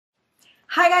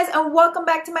Hi guys, and welcome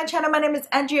back to my channel. My name is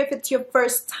Andrea. If it's your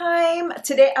first time,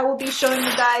 today I will be showing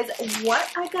you guys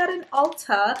what I got in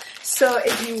Ulta. So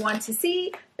if you want to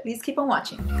see, please keep on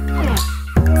watching.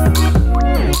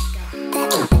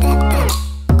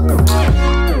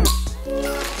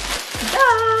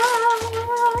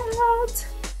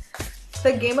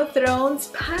 The Game of Thrones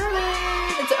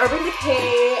palette. It's Urban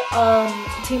Decay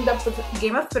teamed up with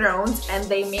Game of Thrones, and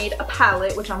they made a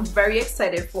palette which I'm very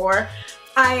excited for.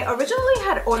 I originally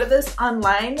had ordered this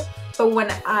online, but when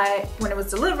it was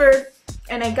delivered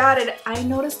and I got it, I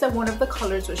noticed that one of the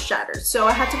colors was shattered. So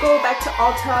I had to go back to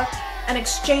Ulta and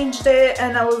exchanged it,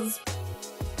 and I was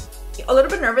a little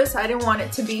bit nervous. I didn't want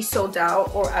it to be sold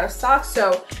out or out of stock,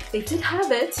 so they did have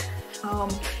it. And I'm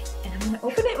gonna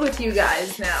open it with you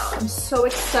guys now. I'm so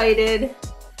excited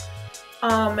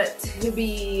to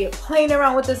be playing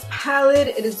around with this palette.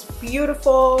 It is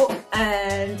beautiful,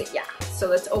 and yeah, so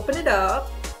let's open it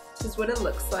up. This is what it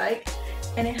looks like,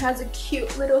 and it has a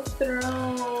cute little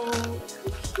throne.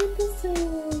 Look how cute this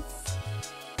is.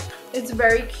 It's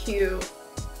very cute,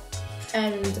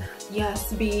 and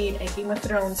yes, being a Game of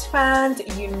Thrones fan,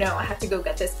 you know I had to go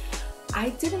get this. I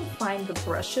didn't find the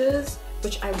brushes,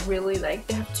 which I really like.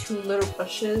 They have two little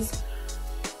brushes,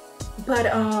 but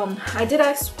I did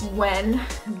ask when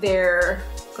they're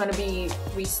gonna be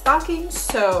restocking,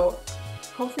 so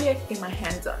hopefully I can get my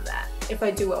hands on that. If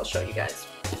I do, I'll show you guys.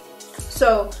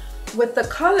 So with the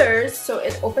colors, so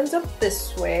it opens up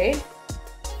this way,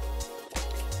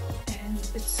 and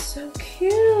it's so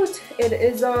cute. It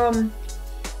is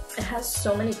it has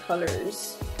so many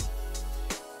colors.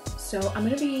 So I'm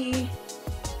gonna be,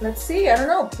 let's see, I don't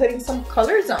know, putting some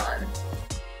colors on.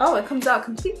 Oh, it comes out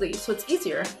completely, so it's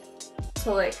easier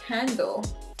to like handle.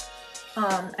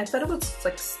 I thought it was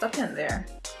like stuck in there.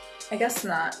 I guess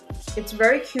not. It's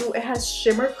very cute. It has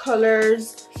shimmer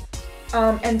colors,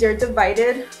 and they're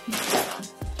divided.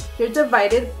 They're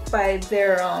divided by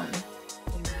their towns.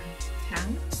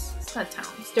 It's not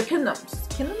towns. They're kingdoms.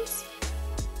 Kingdoms?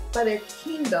 By their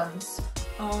kingdoms.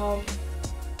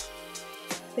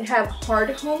 They have Hard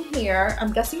Home here.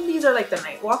 I'm guessing these are like the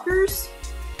Night Walkers.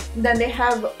 Then they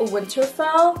have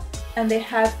Winterfell, and they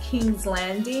have King's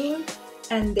Landing,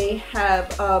 and they have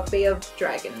Bay of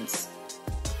Dragons.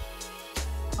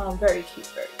 Very cute,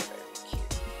 very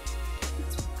cute.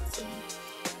 It's awesome.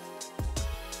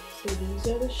 So these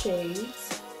are the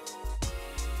shades.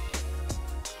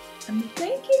 I'm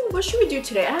thinking, what should we do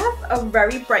today? I have a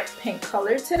very bright pink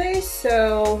color today,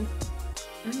 so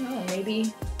I don't know,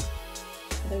 maybe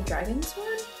the dragons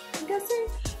one, I'm guessing.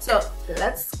 So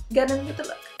let's get into the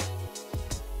look.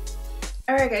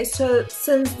 Alright guys, so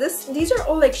since these are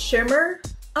all like shimmer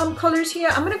colors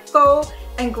here, I'm gonna go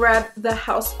and grab the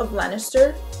House of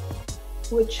Lannister,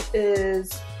 which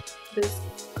is this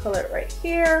color right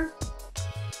here.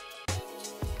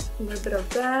 A little bit of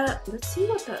that. Let's see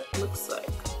what that looks like.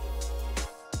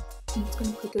 I'm just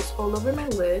gonna put this all over my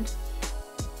lid.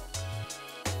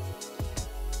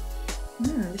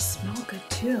 They smell good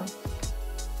too.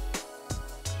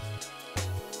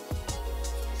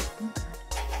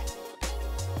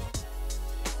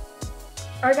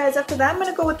 Alright guys, after that I'm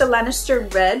going to go with the Lannister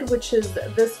Red, which is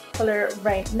this color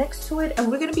right next to it, and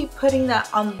we're going to be putting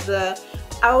that on the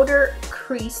outer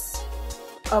crease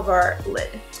of our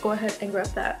lid. Let's go ahead and grab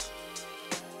that.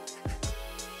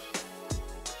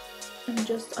 And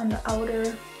just on the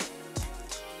outer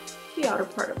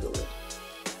part of the lid.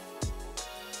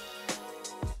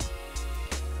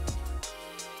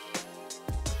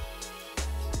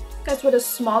 Guys, with a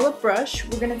smaller brush,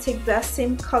 we're going to take that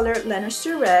same color,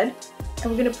 Lannister Red, and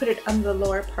we're going to put it on the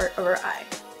lower part of our eye.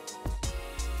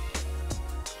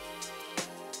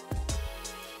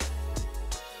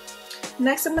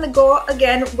 Next, I'm going to go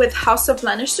again with House of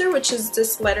Lannister, which is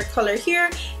this lighter color here,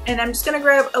 and I'm just going to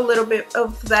grab a little bit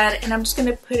of that, and I'm just going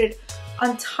to put it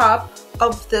on top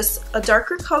of this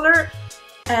darker color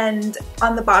and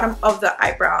on the bottom of the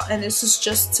eyebrow, and this is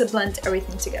just to blend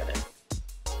everything together.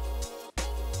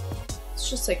 Let's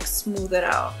just like smooth it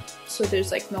out so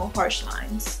there's like no harsh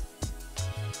lines.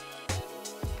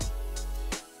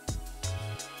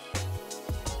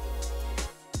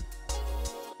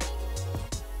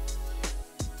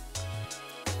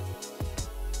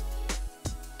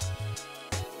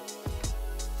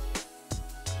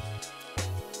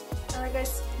 Alright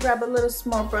guys, grab a little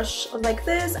small brush like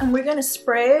this, and we're gonna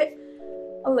spray it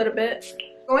a little bit.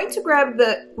 I'm going to grab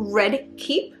the red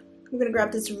keep. I'm gonna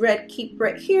grab this red keep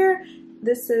right here.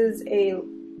 This is a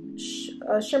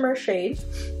shimmer shade.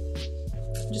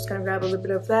 I'm just gonna grab a little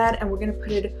bit of that, and we're gonna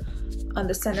put it on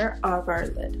the center of our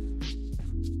lid.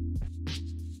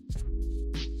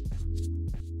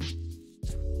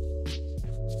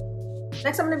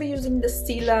 Next, I'm going to be using the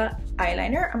Stila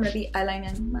eyeliner. I'm going to be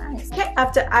eyelining my eyes. Okay,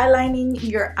 after eyelining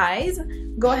your eyes,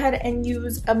 go ahead and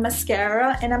use a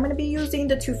mascara. And I'm going to be using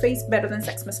the Too Faced Better Than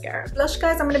Sex mascara. Blush,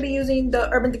 guys, I'm going to be using the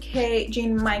Urban Decay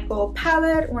Jean Michael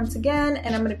palette once again.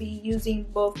 And I'm going to be using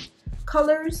both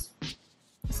colors.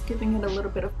 Just giving it a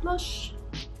little bit of blush.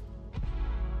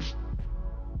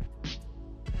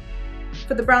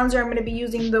 For the bronzer, I'm going to be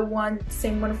using the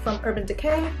same one from Urban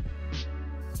Decay.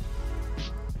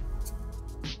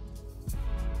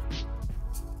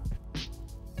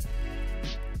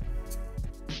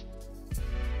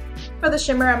 For the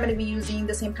shimmer, I'm going to be using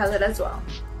the same palette as well.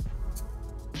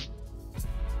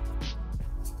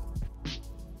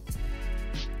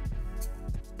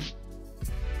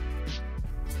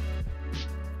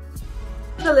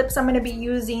 For the lips, I'm going to be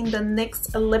using the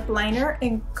NYX lip liner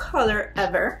in color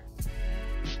Ever.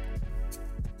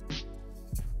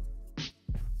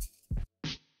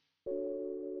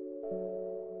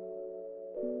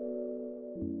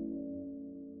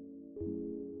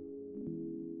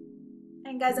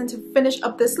 And guys, and to finish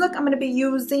up this look, I'm going to be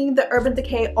using the Urban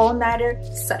Decay All Nighter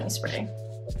Setting Spray.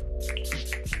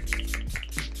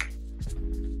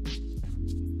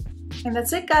 And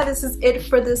that's it, guys. This is it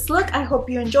for this look. I hope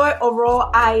you enjoy. Overall,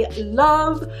 I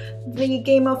love the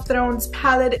Game of Thrones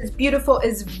palette. It's beautiful.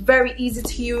 It's very easy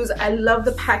to use. I love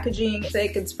the packaging.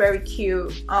 It's very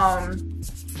cute.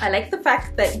 I like the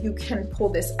fact that you can pull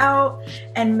this out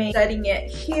and setting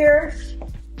it here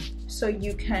so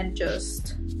you can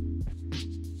just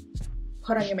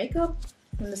put on your makeup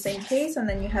in the same case, and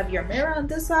then you have your mirror on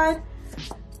this side.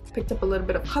 Picked up a little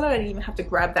bit of color. I didn't even have to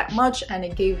grab that much, and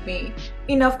it gave me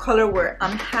enough color where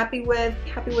I'm happy with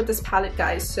this palette,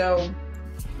 guys. So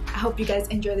I hope you guys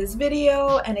enjoy this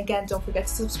video, and again, don't forget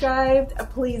to subscribe.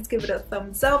 Please give it a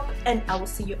thumbs up, and I will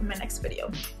see you in my next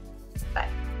video. Bye.